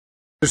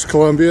British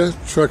Columbia,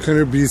 Truck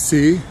Hunter,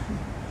 BC,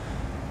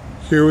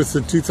 here with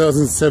the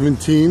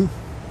 2017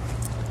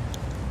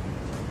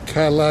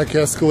 Cadillac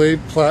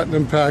Escalade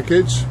Platinum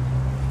Package.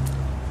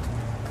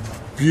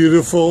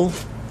 Beautiful,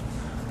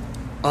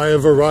 I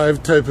have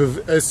arrived type of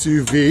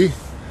SUV.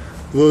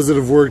 Those that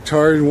have worked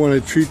hard and want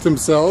to treat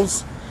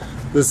themselves,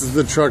 this is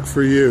the truck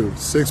for you.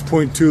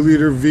 6.2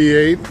 liter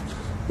V8,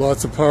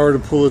 lots of power to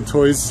pull the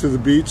toys to the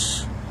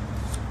beach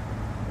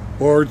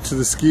or to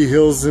the ski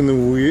hills in the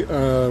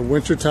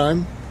winter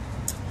time.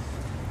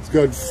 It's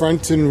got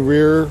front and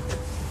rear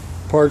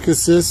park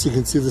assist. You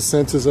can see the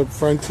sensors up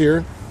front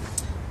here.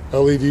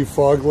 LED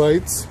fog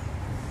lights.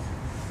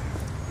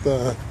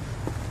 The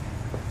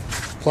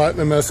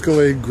Platinum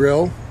Escalade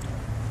grille.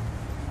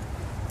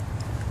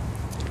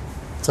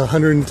 It's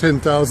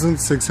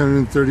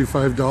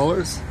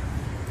 $110,635.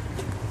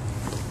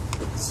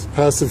 It's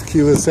passive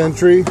keyless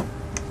entry.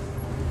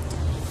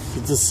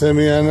 It's a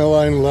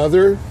semi-aniline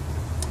leather.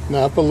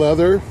 Napa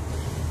leather,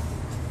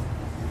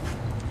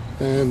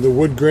 and the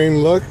wood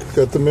grain look.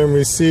 Got the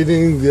memory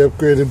seating, the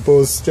upgraded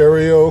Bose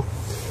stereo,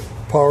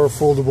 power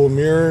foldable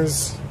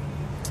mirrors,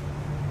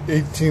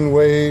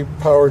 18-way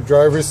power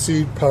driver's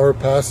seat, power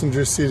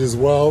passenger seat as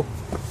well.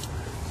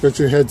 Got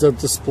your heads-up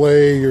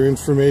display, your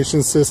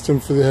information system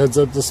for the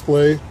heads-up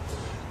display,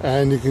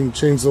 and you can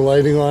change the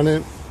lighting on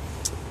it.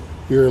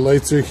 Your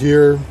lights are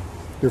here,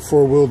 your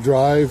four-wheel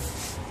drive,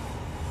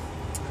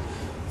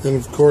 and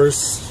of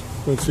course,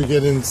 once we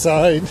get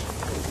inside,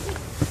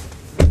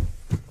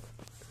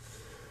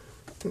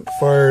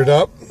 fire it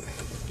up.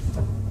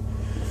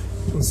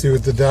 Let's see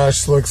what the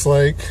dash looks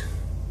like.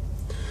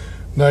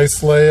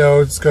 Nice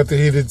layout. It's got the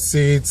heated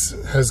seats,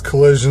 has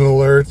collision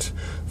alert,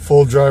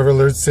 full driver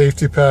alert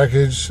safety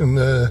package, and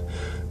the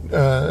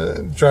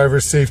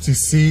driver safety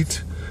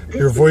seat.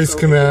 Your voice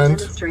command.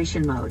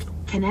 Demonstration mode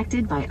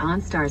connected by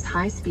ONSTAR's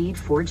high-speed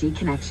 4G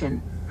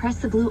connection. Press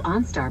the blue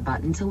ONSTAR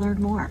button to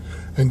learn more.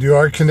 And you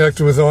are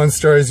connected with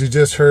ONSTAR, as you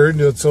just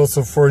heard. It's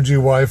also 4G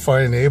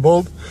Wi-Fi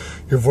enabled.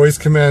 Your voice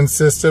command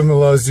system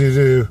allows you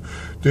to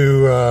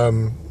do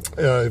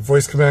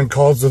voice command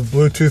calls with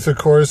Bluetooth, of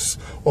course,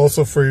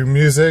 also for your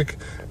music,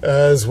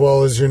 as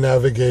well as your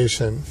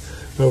navigation.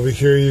 And over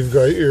here you've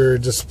got your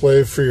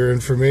display for your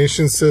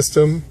information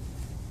system,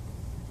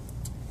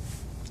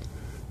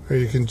 where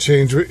you can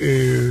change what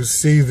you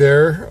see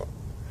there.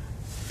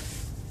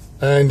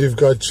 And you've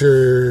got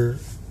your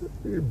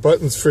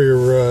buttons for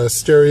your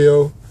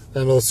stereo,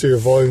 and also your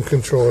volume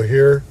control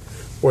here.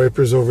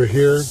 Wipers over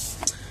here.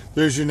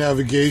 There's your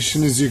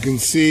navigation, as you can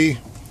see.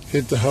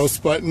 Hit the house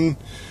button.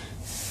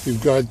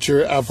 You've got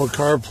your Apple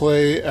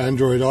CarPlay,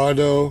 Android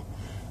Auto.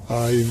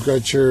 You've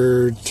got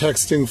your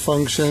texting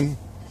function,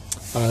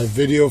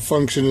 video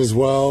function as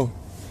well.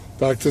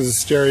 Back to the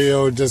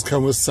stereo. It does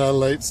come with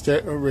satellite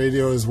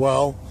radio as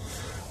well.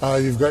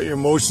 You've got your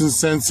motion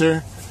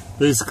sensor.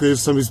 Basically, if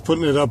somebody's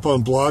putting it up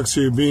on blocks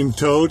or you're being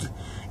towed,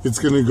 it's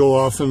going to go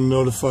off and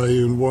notify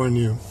you and warn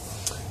you.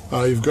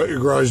 You've got your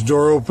garage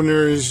door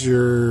openers,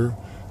 your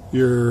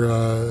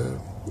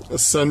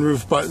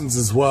sunroof buttons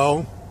as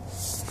well.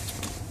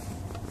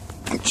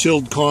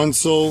 Chilled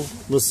console,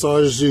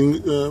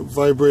 massaging,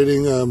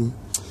 vibrating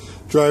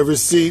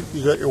driver's seat.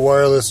 You got your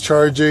wireless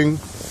charging.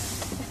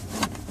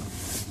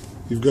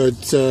 You've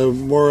got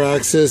more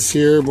access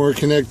here, more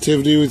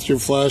connectivity with your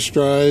flash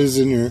drives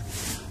and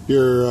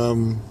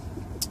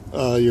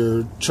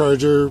your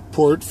charger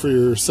port for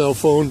your cell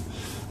phone.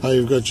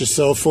 You've got your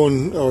cell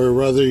phone, or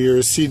rather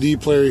your CD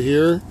player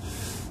here,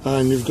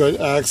 and you've got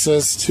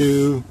access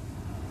to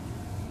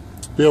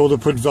be able to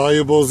put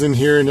valuables in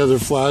here, another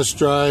flash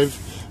drive,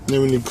 and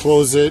then when you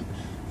close it,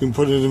 you can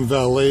put it in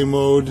valet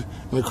mode,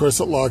 and of course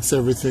it locks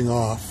everything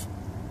off.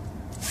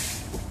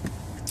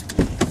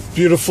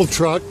 Beautiful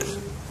truck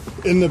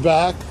in the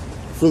back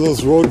for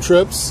those road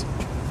trips.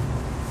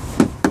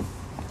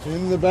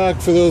 In the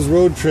back for those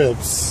road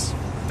trips.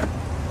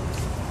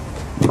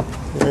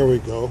 There we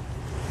go.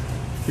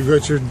 You've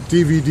got your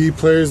DVD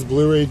players,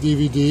 Blu-ray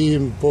DVD,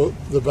 in both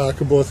the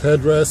back of both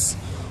headrests.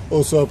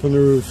 Also up on the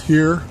roof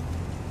here.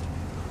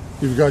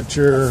 You've got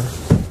your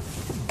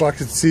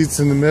bucket seats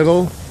in the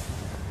middle,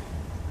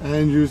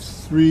 and your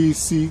 3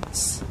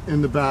 seats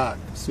in the back,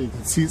 so you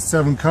can seat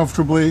 7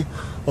 comfortably.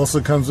 Also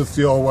comes with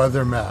the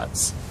all-weather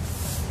mats,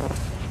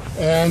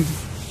 and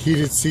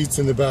heated seats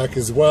in the back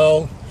as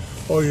well.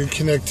 All your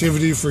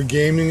connectivity for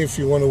gaming if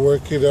you want to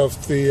work it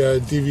off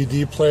the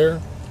DVD player.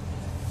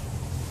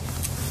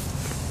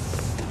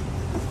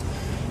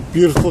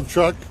 Beautiful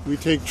truck. We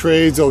take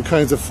trades, all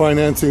kinds of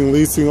financing and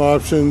leasing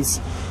options.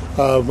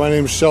 My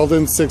name is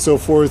Sheldon,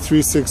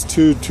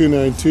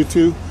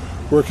 604-362-2922,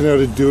 working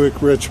out at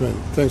Duick,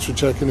 Richmond. Thanks for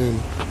checking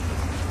in.